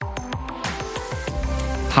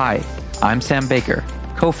Hi, I'm Sam Baker,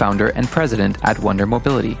 co-founder and president at Wonder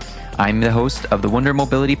Mobility. I'm the host of the Wonder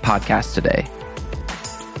Mobility podcast today.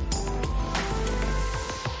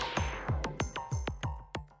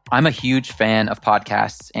 I'm a huge fan of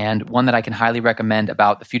podcasts, and one that I can highly recommend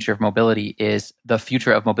about the future of mobility is the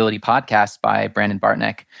Future of Mobility podcast by Brandon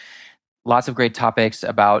Bartnick. Lots of great topics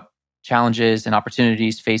about challenges and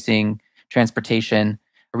opportunities facing transportation.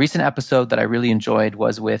 A recent episode that I really enjoyed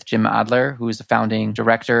was with Jim Adler, who is the founding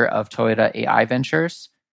director of Toyota AI Ventures.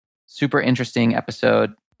 Super interesting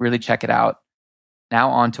episode. Really check it out. Now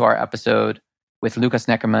on to our episode with Lukas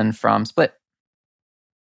Neckermann from Split.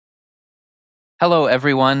 Hello,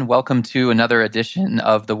 everyone. Welcome to another edition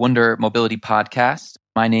of the Wonder Mobility Podcast.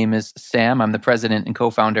 My name is Sam. I'm the president and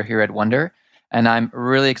co-founder here at Wonder. And I'm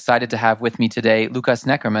really excited to have with me today Lukas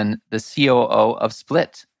Neckermann, the COO of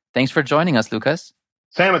Split. Thanks for joining us, Lukas.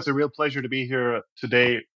 Sam, it's a real pleasure to be here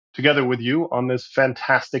today together with you on this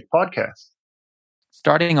fantastic podcast.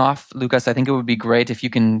 Starting off, Lukas, I think it would be great if you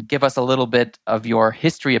can give us a little bit of your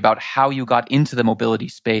history about how you got into the mobility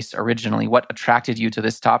space originally. What attracted you to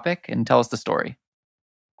this topic? And tell us the story.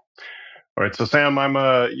 All right. So, Sam,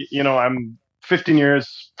 I'm 15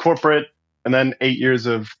 years corporate and then 8 years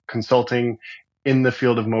of consulting in the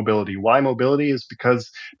field of mobility. Why mobility? Is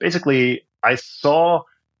because basically I saw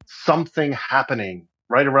something happening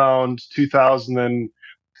right around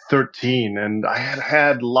 2013. And I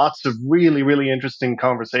had lots of really, really interesting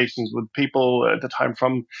conversations with people at the time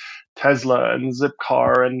from Tesla and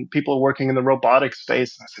Zipcar and people working in the robotic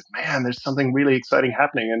space. And I said, man, there's something really exciting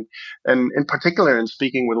happening. And in particular, in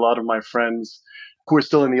speaking with a lot of my friends who are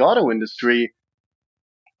still in the auto industry,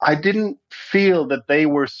 I didn't feel that they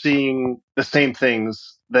were seeing the same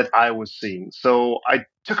things that I was seeing. So I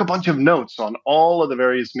took a bunch of notes on all of the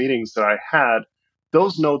various meetings that I had.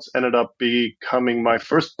 Those notes ended up becoming my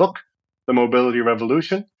first book, The Mobility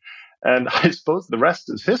Revolution. And I suppose the rest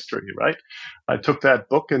is history, right? I took that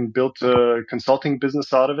book and built a consulting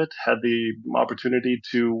business out of it, had the opportunity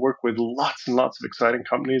to work with lots and lots of exciting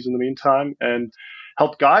companies in the meantime, and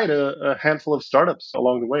helped guide a handful of startups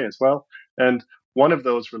along the way as well. And one of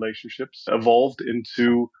those relationships evolved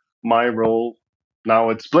into my role now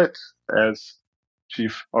at Split as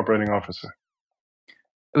Chief Operating Officer.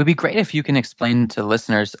 It would be great if you can explain to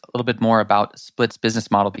listeners a little bit more about Split's business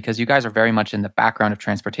model, because you guys are very much in the background of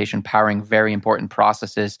transportation, powering very important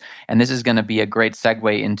processes. And this is going to be a great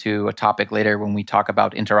segue into a topic later when we talk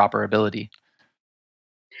about interoperability.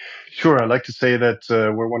 Sure. I like to say that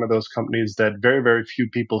we're one of those companies that very, very few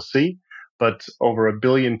people see, but over 1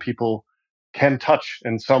 billion people can touch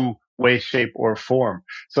in some way, shape, or form.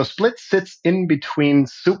 So Split sits in between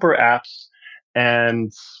super apps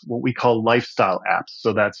and what we call lifestyle apps.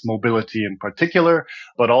 So that's mobility in particular,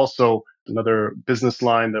 but also another business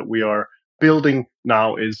line that we are building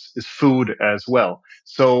now is food as well.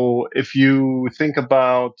 So if you think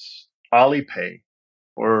about Alipay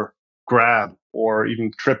or Grab or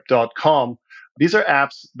even Trip.com, these are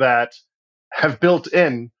apps that have built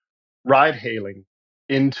in ride hailing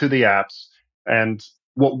into the apps. And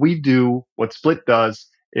what we do, what Split does,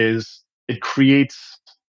 is it creates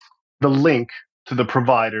the link to the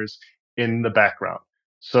providers in the background.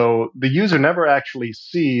 So the user never actually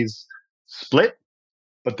sees Split,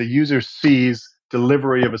 but the user sees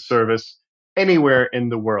delivery of a service anywhere in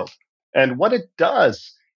the world. And what it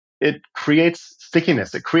does, it creates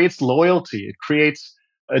stickiness, it creates loyalty, it creates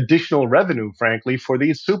additional revenue, frankly, for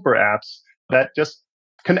these super apps that just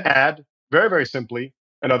can add very, very simply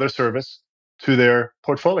another service to their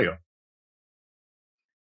portfolio.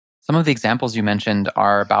 Some of the examples you mentioned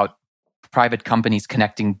are about private companies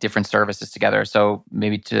connecting different services together. So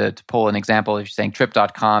maybe to pull an example, if you're saying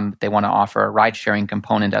Trip.com, they want to offer a ride-sharing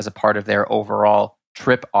component as a part of their overall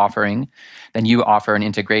trip offering, then you offer an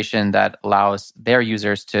integration that allows their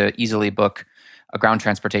users to easily book a ground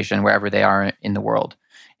transportation wherever they are in the world.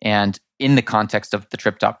 And in the context of the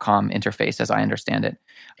Trip.com interface, as I understand it.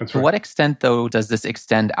 That's To right. what extent, though, does this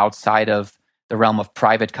extend outside of the realm of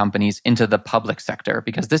private companies into the public sector?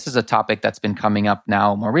 Because this is a topic that's been coming up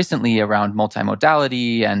now more recently around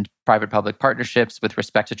multimodality and private-public partnerships with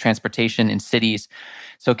respect to transportation in cities.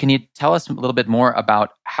 So can you tell us a little bit more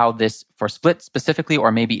about how this, for Split specifically, or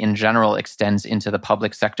maybe in general, extends into the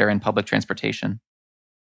public sector and public transportation?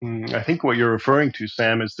 I think what you're referring to,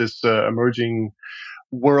 Sam, is this emerging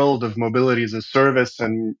world of mobility as a service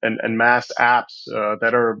and mass apps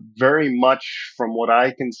that are very much, from what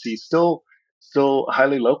I can see, still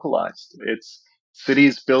highly localized. It's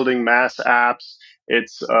cities building mass apps.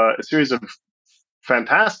 It's a series of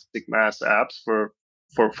fantastic mass apps for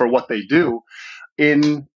what they do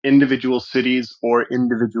in individual cities or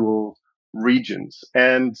individual regions.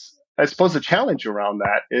 And I suppose the challenge around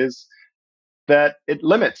that is that it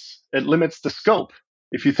limits the scope.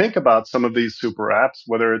 If you think about some of these super apps,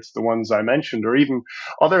 whether it's the ones I mentioned or even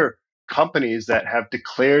other companies that have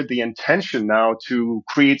declared the intention now to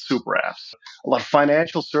create super apps, a lot of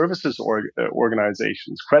financial services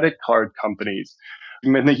organizations, credit card companies.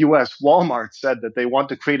 In the US, Walmart said that they want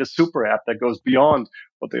to create a super app that goes beyond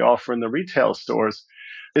what they offer in the retail stores.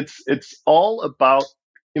 It's all about,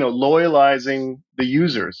 loyalizing the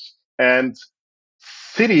users. And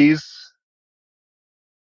cities,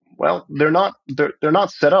 well, they're not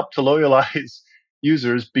set up to loyalize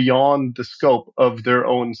users beyond the scope of their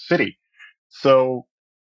own city. So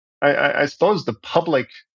I suppose the public,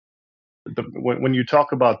 when you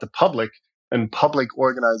talk about the public and public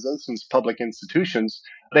organizations, public institutions,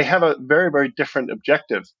 they have a very, very different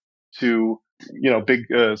objective to, big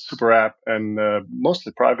super app and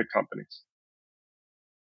mostly private companies.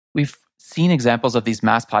 We've seen examples of these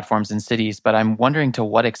mass platforms in cities, but I'm wondering to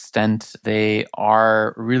what extent they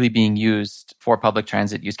are really being used for public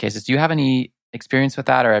transit use cases. Do you have any experience with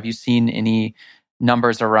that, or have you seen any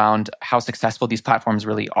numbers around how successful these platforms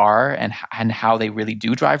really are and how they really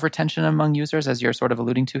do drive retention among users, as you're sort of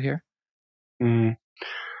alluding to here? Mm.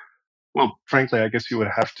 Well, frankly, I guess you would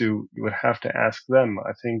have to ask them.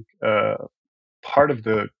 I think part of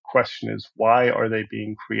the question is, why are they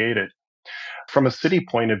being created? From a city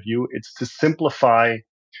point of view, it's to simplify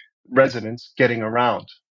residents getting around.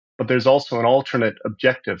 But there's also an alternate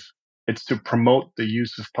objective. It's to promote the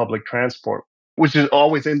use of public transport, which is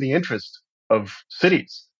always in the interest of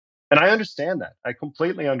cities. And I understand that. I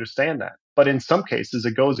completely understand that. But in some cases,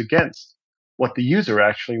 it goes against what the user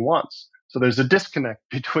actually wants. So there's a disconnect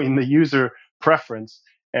between the user preference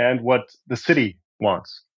and what the city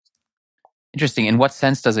wants. Interesting. In what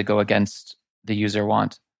sense does it go against the user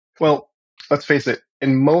want? Well, let's face it,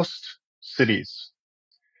 in most cities,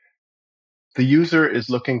 the user is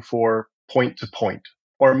looking for point to point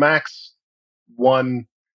or max one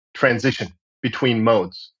transition between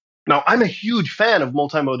modes. Now, I'm a huge fan of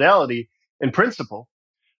multimodality in principle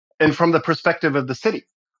and from the perspective of the city.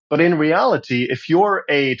 But in reality, if you're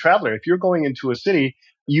a traveler, if you're going into a city,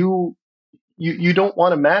 you don't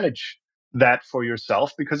want to manage that for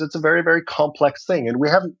yourself because it's a very, very complex thing. And we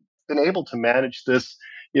haven't been able to manage this,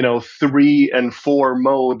 3 and 4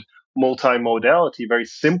 mode multimodality very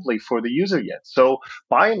simply for the user yet. So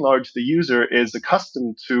by and large, the user is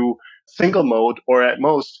accustomed to single mode or at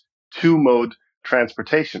most 2 mode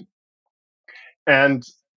transportation. And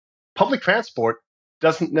public transport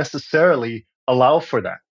doesn't necessarily allow for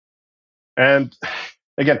that. And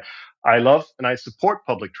again, I love and I support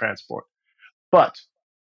public transport. But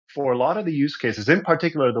for a lot of the use cases, in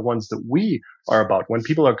particular the ones that we are about, when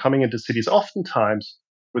people are coming into cities, oftentimes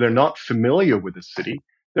where they're not familiar with the city,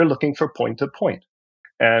 they're looking for point to point.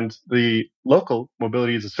 And the local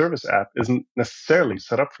mobility as a service app isn't necessarily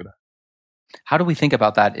set up for that. How do we think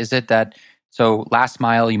about that? Is it that, so last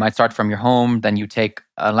mile, you might start from your home, then you take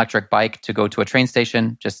an electric bike to go to a train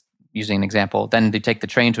station, just using an example. Then you take the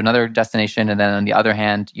train to another destination. And then on the other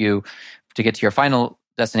hand, to get to your final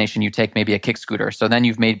destination, you take maybe a kick scooter. So then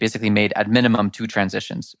you've basically made at minimum 2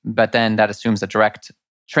 transitions. But then that assumes a direct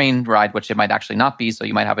train ride, which it might actually not be. So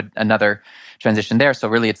you might have another transition there. So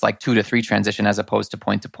really it's like 2 to 3 transition as opposed to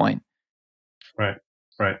point to point. Right.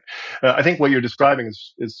 Right. I think what you're describing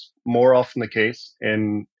is more often the case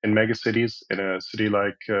in mega cities, in a city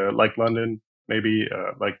like London, maybe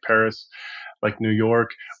like Paris, like New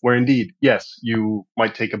York, where indeed, yes, you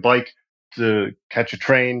might take a bike to catch the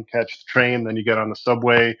train, then you get on the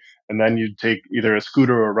subway, and then you take either a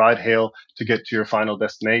scooter or ride hail to get to your final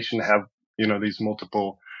destination, have, these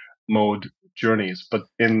multiple mode journeys. But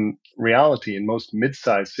in reality, in most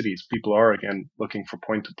mid-sized cities, people are again looking for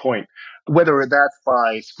point to point, whether that's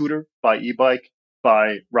by scooter, by e-bike,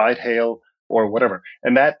 by ride hail, or whatever.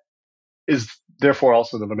 And that is therefore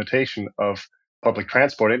also the limitation of public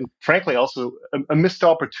transport, and frankly also a missed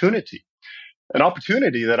opportunity, an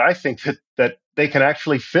opportunity that I think that they can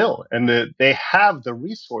actually fill, and that they have the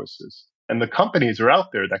resources and the companies are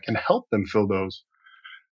out there that can help them fill those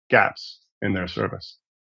gaps in their service.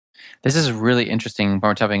 This is really interesting point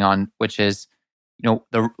we're touching on, which is, when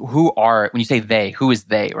you say they, who is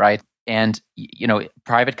they, right? And,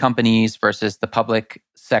 private companies versus the public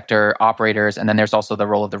sector operators. And then there's also the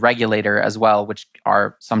role of the regulator as well, which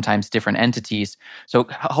are sometimes different entities. So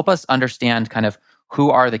help us understand kind of who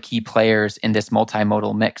are the key players in this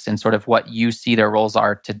multimodal mix and sort of what you see their roles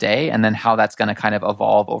are today, and then how that's going to kind of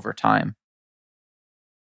evolve over time.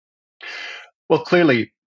 Well,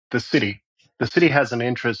 clearly the city has an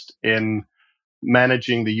interest in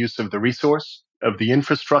managing the use of the resource, of the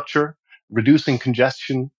infrastructure reducing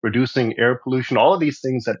congestion, reducing air pollution, all of these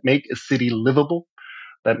things that make a city livable,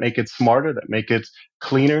 that make it smarter, that make it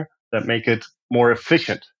cleaner, that make it more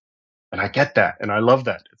efficient. And I get that. And I love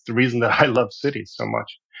that. It's the reason that I love cities so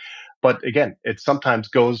much. But again, it sometimes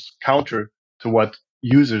goes counter to what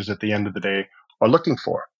users at the end of the day are looking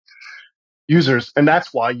for. Users, and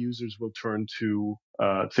that's why users will turn to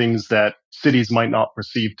things that cities might not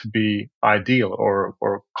perceive to be ideal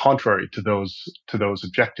or contrary to those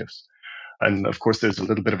objectives. And of course, there's a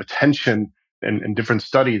little bit of a tension in different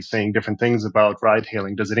studies saying different things about ride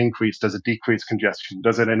hailing. Does it increase? Does it decrease congestion?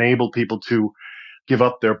 Does it enable people to give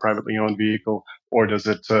up their privately owned vehicle, or does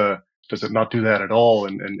it not do that at all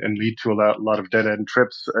and lead to a lot of dead end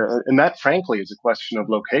trips? And that, frankly, is a question of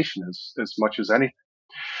location as much as anything.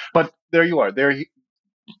 But there you are. There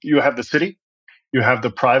you have the city. You have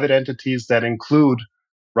the private entities that include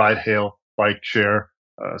ride hail, bike share,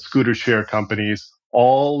 scooter share companies,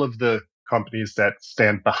 all of the companies that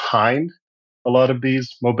stand behind a lot of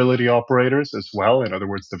these mobility operators as well. In other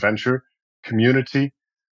words, the venture community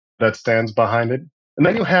that stands behind it. And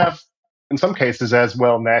then you have, in some cases as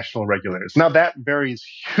well, national regulators. Now that varies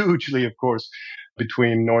hugely, of course,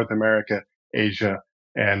 between North America, Asia,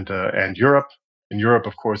 and Europe. In Europe,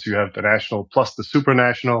 of course, you have the national plus the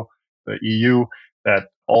supranational, the EU, that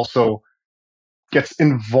also gets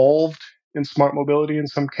involved in smart mobility in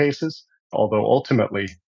some cases, although ultimately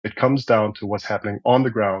it comes down to what's happening on the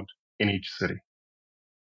ground in each city.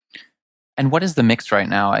 And what is the mix right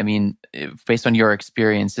now? I mean, based on your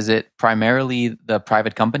experience, is it primarily the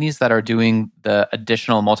private companies that are doing the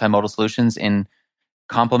additional multimodal solutions in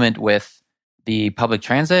complement with the public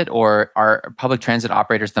transit, or are public transit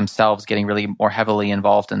operators themselves getting really more heavily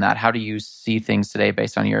involved in that? How do you see things today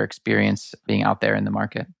based on your experience being out there in the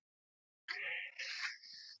market?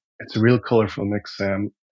 It's a real colorful mix,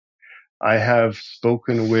 Sam. I have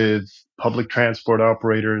spoken with public transport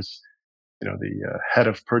operators, the head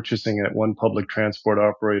of purchasing at one public transport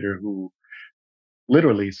operator who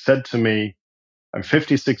literally said to me, I'm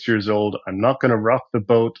 56 years old. I'm not going to rock the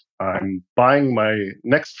boat. I'm buying my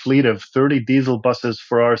next fleet of 30 diesel buses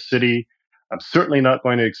for our city. I'm certainly not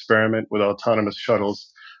going to experiment with autonomous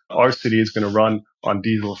shuttles. Our city is going to run on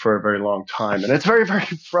diesel for a very long time. And it's very, very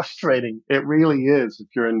frustrating. It really is if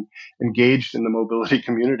you're engaged in the mobility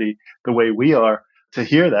community the way we are to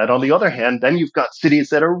hear that. On the other hand, then you've got cities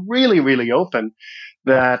that are really, really open,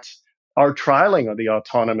 that are trialing on the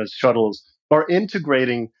autonomous shuttles, are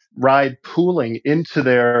integrating ride pooling into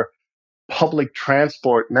their public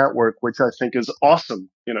transport network, which I think is awesome.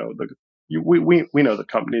 We know the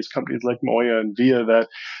companies like Moya and Via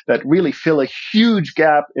that really fill a huge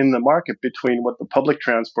gap in the market between what the public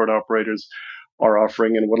transport operators are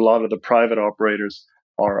offering and what a lot of the private operators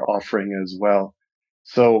are offering as well.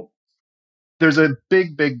 So there's a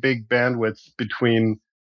big bandwidth between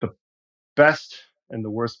the best and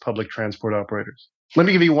the worst public transport operators. Let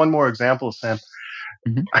me give you one more example, Sam.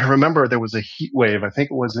 Mm-hmm. I remember there was a heat wave. I think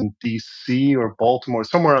it was in DC or Baltimore,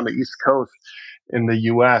 somewhere on the East Coast in the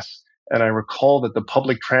US. And I recall that the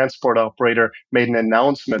public transport operator made an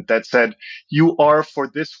announcement that said, you are for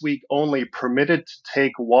this week only permitted to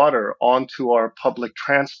take water onto our public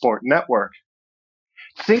transport network.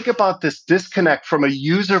 Think about this disconnect from a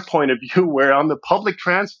user point of view, where on the public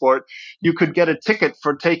transport, you could get a ticket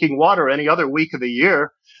for taking water any other week of the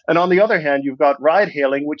year. And on the other hand, you've got ride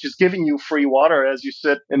hailing, which is giving you free water as you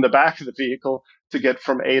sit in the back of the vehicle to get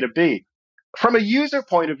from A to B. From a user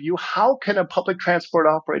point of view, how can a public transport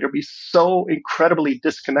operator be so incredibly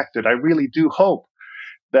disconnected? I really do hope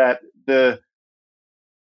that the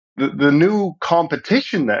new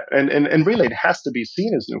competition that, and really it has to be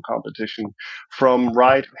seen as new competition from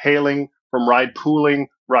ride hailing, from ride pooling,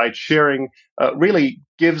 ride sharing, really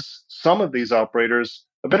gives some of these operators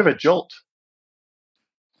a bit of a jolt.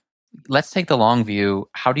 Let's take the long view.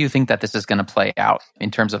 How do you think that this is going to play out in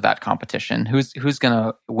terms of that competition? Who's going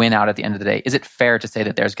to win out at the end of the day? Is it fair to say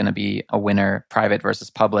that there's going to be a winner, private versus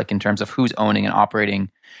public, in terms of who's owning and operating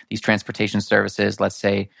these transportation services, let's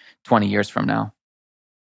say 20 years from now?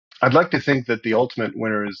 I'd like to think that the ultimate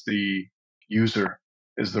winner is the user,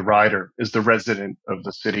 is the rider, is the resident of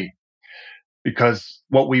the city. Because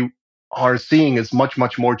what we are seeing is much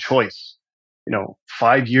more choice.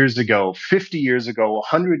 5 years ago, 50 years ago,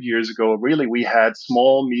 100 years ago, really we had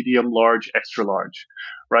small, medium, large, extra large,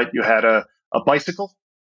 right? You had a bicycle,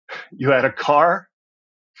 you had a car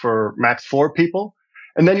for max 4 people,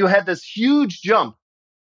 and then you had this huge jump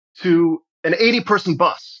to an 80-person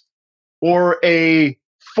bus or a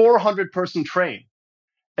 400-person train.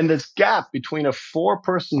 And this gap between a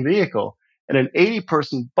 4-person vehicle and an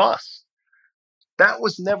 80-person bus, that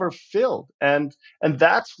was never filled. And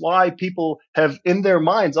that's why people have in their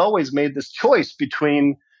minds always made this choice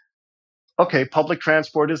between, okay, public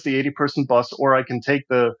transport is the 80-person bus, or I can take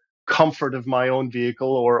the comfort of my own vehicle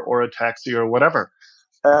or a taxi or whatever.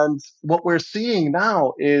 And what we're seeing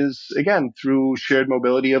now is, again, through shared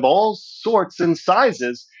mobility of all sorts and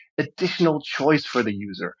sizes, additional choice for the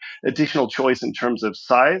user, additional choice in terms of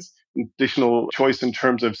size, additional choice in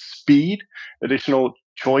terms of speed, additional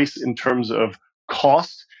choice in terms of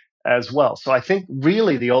cost as well. So I think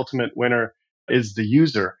really the ultimate winner is the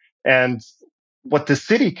user. And what the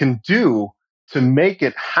city can do to make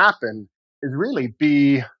it happen is really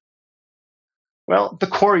be, well, the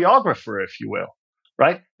choreographer, if you will,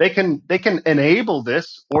 right? They can enable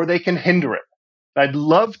this or they can hinder it. I'd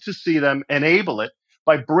love to see them enable it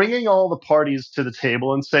by bringing all the parties to the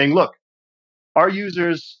table and saying, look, our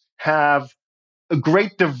users have a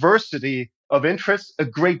great diversity of interests, a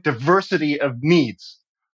great diversity of needs.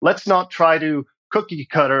 Let's not try to cookie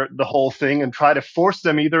cutter the whole thing and try to force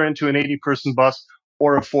them either into an 80-person bus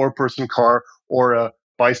or a 4-person car or a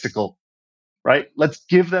bicycle, right? Let's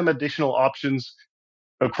give them additional options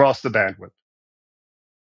across the bandwidth.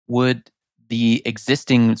 Would the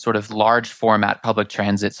existing sort of large format public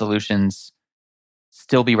transit solutions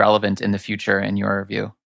still be relevant in the future, in your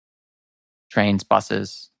view? Trains,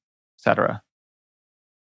 buses, etc.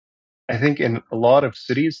 I think in a lot of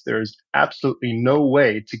cities, there's absolutely no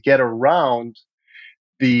way to get around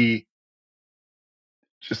the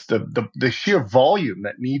just the sheer volume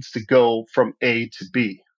that needs to go from A to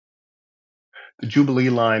B. The Jubilee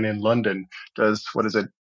line in London does, what is it,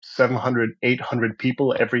 700, 800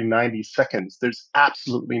 people every 90 seconds. There's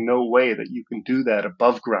absolutely no way that you can do that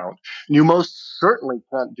above ground. And you most certainly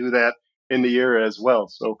can't do that in the air as well.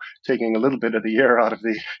 So taking a little bit of the air out of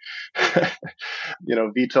the,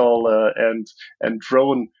 VTOL and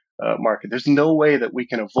drone market, there's no way that we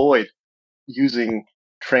can avoid using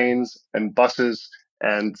trains and buses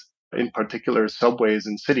and in particular subways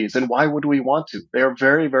in cities. And why would we want to? They are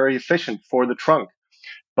very, very efficient for the trunk.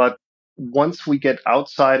 But once we get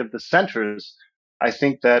outside of the centers, I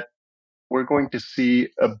think that we're going to see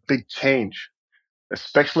a big change,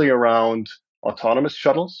 especially around autonomous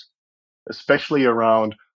shuttles, especially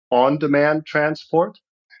around on-demand transport.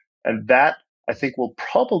 And that, I think, will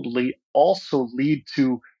probably also lead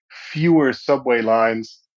to fewer subway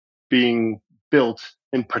lines being built,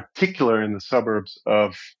 in particular in the suburbs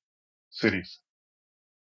of cities.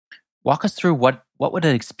 Walk us through what would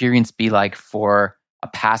an experience be like for a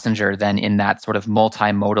passenger then in that sort of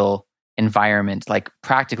multimodal environment? Like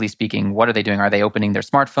practically speaking, what are they doing? Are they opening their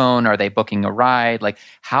smartphone? Are they booking a ride? Like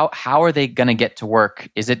how are they going to get to work?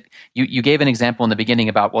 Is it you gave an example in the beginning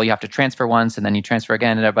about, well, you have to transfer once and then you transfer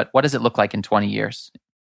again, but what does it look like in 20 years?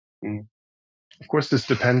 Mm. Of course, this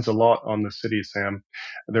depends a lot on the city, Sam.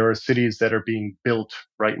 There are cities that are being built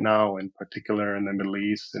right now, in particular in the Middle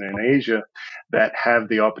East and in Asia, that have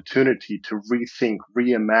the opportunity to rethink,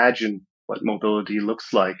 reimagine what mobility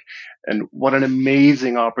looks like. And what an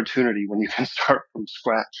amazing opportunity when you can start from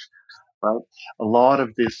scratch, right? A lot of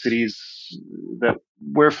the cities that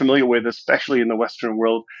we're familiar with, especially in the Western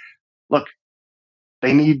world, look,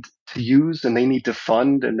 they need to use and they need to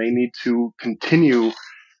fund and they need to continue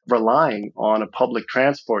relying on a public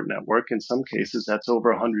transport network. In some cases, that's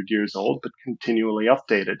over 100 years old, but continually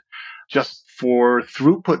updated just for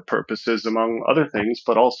throughput purposes, among other things,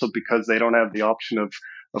 but also because they don't have the option of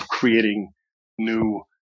creating new,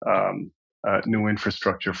 new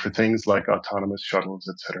infrastructure for things like autonomous shuttles,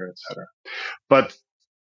 et cetera, et cetera. But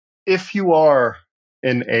if you are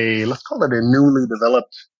in a, let's call it a newly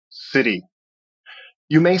developed city,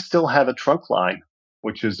 you may still have a trunk line,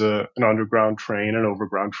 which is an underground train, an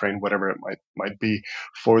overground train, whatever it might be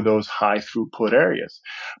for those high throughput areas.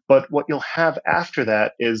 But what you'll have after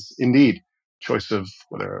that is indeed choice of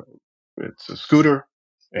whether it's a scooter,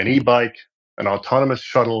 an e-bike, an autonomous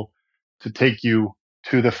shuttle to take you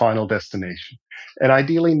to the final destination. And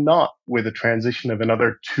ideally not with a transition of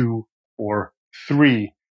another 2 or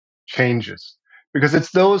 3 changes, because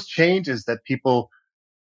it's those changes that people,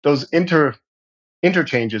 those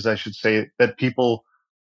interchanges, I should say, that people,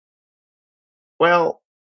 well,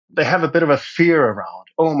 they have a bit of a fear around.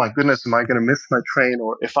 Oh my goodness, am I going to miss my train?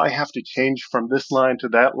 Or if I have to change from this line to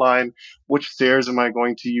that line, which stairs am I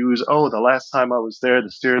going to use? Oh, the last time I was there,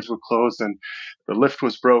 the stairs were closed and the lift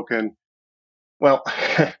was broken. Well,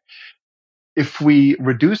 if we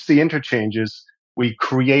reduce the interchanges, we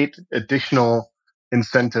create additional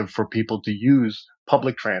incentive for people to use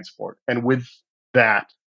public transport. And with that,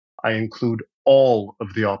 I include all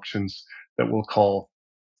of the options that we'll call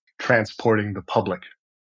transporting the public.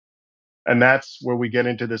 And that's where we get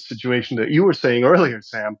into this situation that you were saying earlier,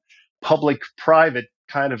 Sam. Public private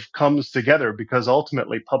kind of comes together because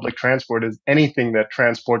ultimately public transport is anything that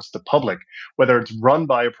transports the public, whether it's run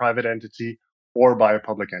by a private entity or by a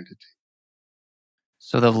public entity.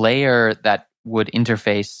 So the layer that would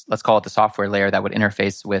interface, let's call it the software layer that would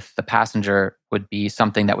interface with the passenger, would be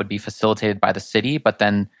something that would be facilitated by the city, but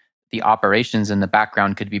then the operations in the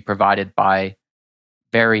background could be provided by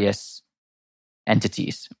various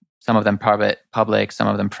entities, some of them public, some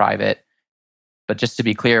of them private. But just to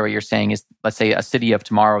be clear, what you're saying is, let's say a city of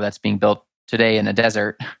tomorrow that's being built today in a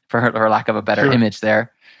desert, for lack of a better Sure. image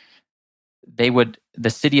there, the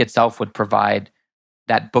city itself would provide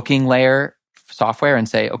that booking layer software and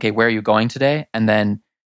say, okay, where are you going today? And then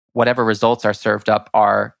whatever results are served up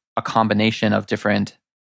are a combination of different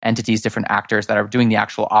entities, different actors that are doing the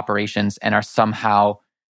actual operations and are somehow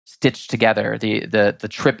stitched together. The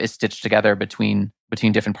trip is stitched together between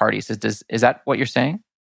different parties. Is that what you're saying?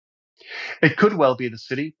 It could well be the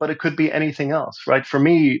city, but it could be anything else, right? For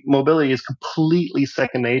me, mobility is completely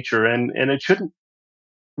second nature, and it shouldn't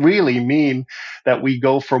really mean that we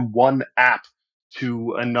go from one app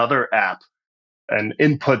to another app and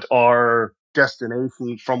input our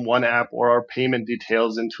destination from one app or our payment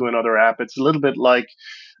details into another app. It's a little bit like,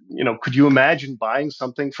 could you imagine buying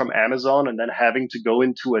something from Amazon and then having to go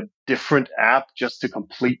into a different app just to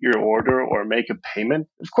complete your order or make a payment?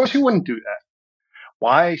 Of course you wouldn't do that.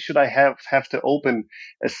 Why should I have to open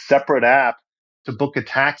a separate app to book a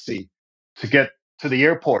taxi to get to the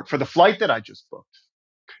airport for the flight that I just booked?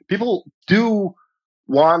 People do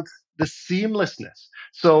want the seamlessness.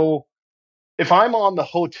 So if I'm on the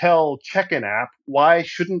hotel check-in app, why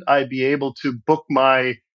shouldn't I be able to book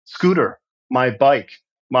my scooter, my bike,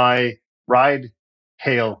 my ride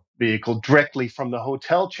hail vehicle directly from the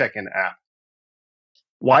hotel check-in app?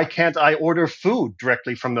 Why can't I order food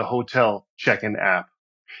directly from the hotel check-in app?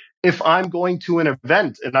 If I'm going to an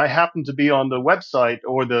event and I happen to be on the website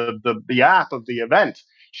or the app of the event,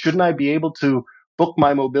 shouldn't I be able to book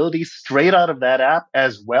my mobility straight out of that app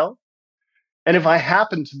as well? And if I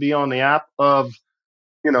happen to be on the app of,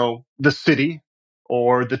 the city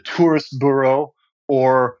or the tourist bureau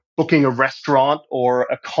or booking a restaurant or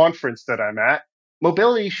a conference that I'm at,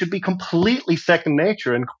 mobility should be completely second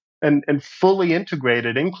nature and fully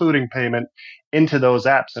integrated, including payment, into those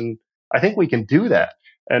apps. And I think we can do that.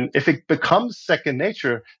 And if it becomes second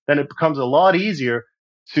nature, then it becomes a lot easier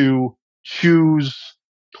to choose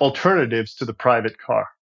alternatives to the private car.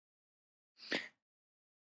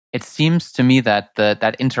 It seems to me that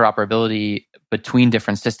that interoperability between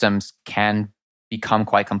different systems can become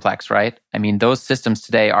quite complex, right? I mean, those systems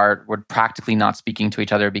today we're practically not speaking to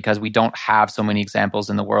each other because we don't have so many examples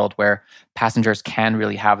in the world where passengers can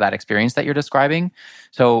really have that experience that you're describing.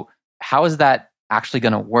 So how is that actually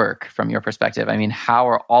going to work from your perspective? I mean, how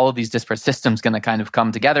are all of these disparate systems going to kind of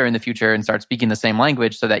come together in the future and start speaking the same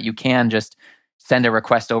language so that you can just send a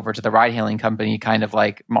request over to the ride hailing company kind of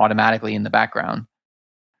like automatically in the background?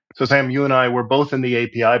 So Sam, you and I, we're both in the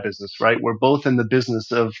API business, right? We're both in the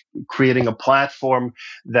business of creating a platform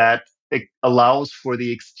that allows for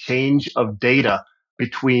the exchange of data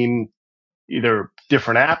between either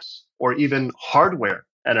different apps or even hardware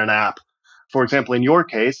and an app. For example, in your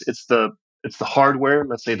case, it's the hardware,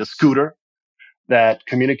 let's say the scooter, that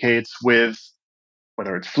communicates with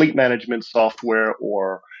whether it's fleet management software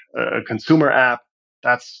or a consumer app.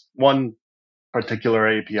 That's one particular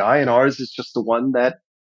API, and ours is just the one that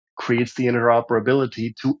creates the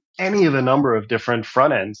interoperability to any of a number of different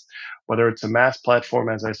front ends, whether it's a mass platform,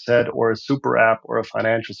 as I said, or a super app or a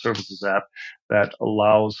financial services app that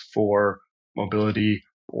allows for mobility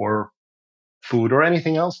or food or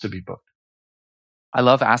anything else to be booked. I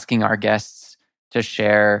love asking our guests to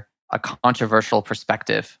share a controversial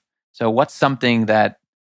perspective. So, what's something that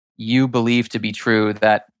you believe to be true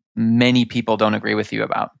that many people don't agree with you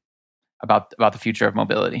about the future of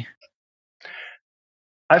mobility?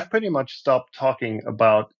 I've pretty much stopped talking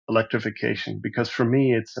about electrification because for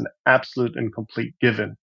me, it's an absolute and complete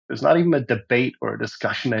given. There's not even a debate or a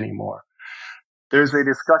discussion anymore. There's a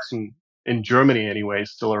discussion in Germany anyway,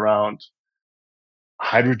 still around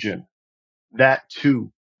hydrogen. That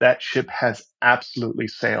too, that ship has absolutely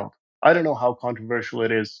sailed. I don't know how controversial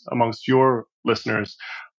it is amongst your listeners,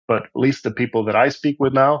 but at least the people that I speak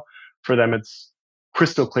with now, for them, it's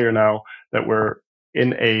crystal clear now that we're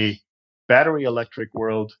in a battery electric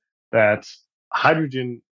world, that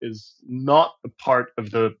hydrogen is not a part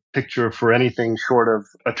of the picture for anything short of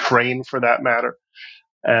a train for that matter.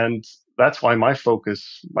 And that's why my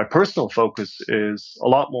personal focus is a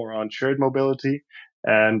lot more on shared mobility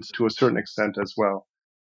and to a certain extent as well,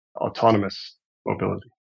 autonomous mobility.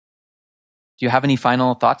 Do you have any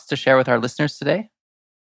final thoughts to share with our listeners today?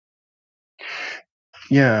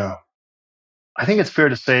 Yeah. I think it's fair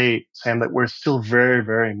to say, Sam, that we're still very,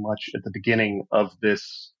 very much at the beginning of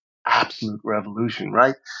this absolute revolution,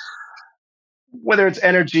 right? Whether it's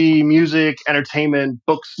energy, music, entertainment,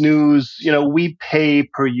 books, news, we pay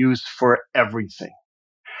per use for everything.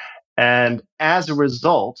 And as a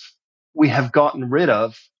result, we have gotten rid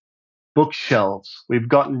of bookshelves. We've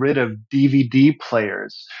gotten rid of DVD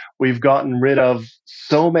players. We've gotten rid of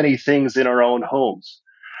so many things in our own homes.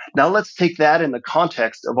 Now let's take that in the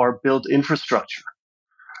context of our built infrastructure,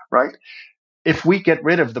 right? If we get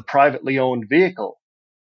rid of the privately owned vehicle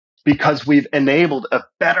because we've enabled a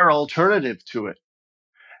better alternative to it,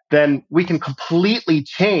 then we can completely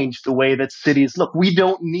change the way that cities look. We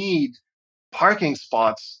don't need parking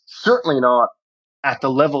spots, certainly not at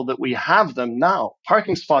the level that we have them now.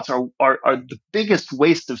 Parking spots are the biggest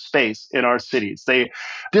waste of space in our cities. They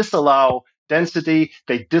disallow density,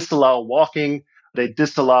 they disallow walking, they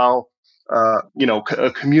disallow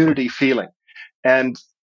a community feeling. And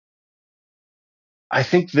I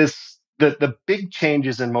think the big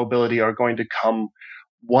changes in mobility are going to come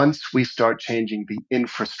once we start changing the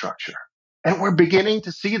infrastructure. And we're beginning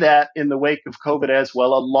to see that in the wake of COVID as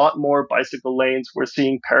well. A lot more bicycle lanes. We're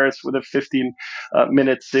seeing Paris with a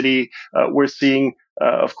 15-minute city. We're seeing,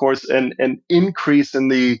 of course, an increase in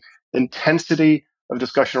the intensity of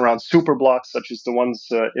discussion around super blocks, such as the ones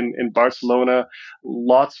in Barcelona.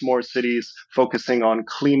 Lots more cities focusing on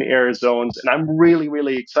clean air zones. And I'm really,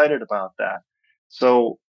 really excited about that.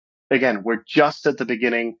 So again, we're just at the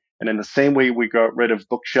beginning. And in the same way we got rid of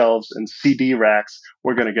bookshelves and CD racks,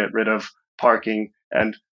 we're going to get rid of parking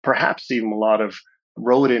and perhaps even a lot of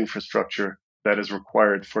road infrastructure that is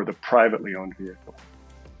required for the privately owned vehicle.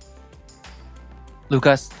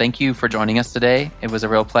 Lucas, thank you for joining us today. It was a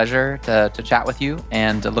real pleasure to chat with you,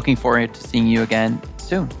 and looking forward to seeing you again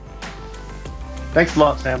soon. Thanks a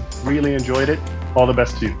lot, Sam. Really enjoyed it. All the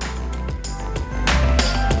best to you.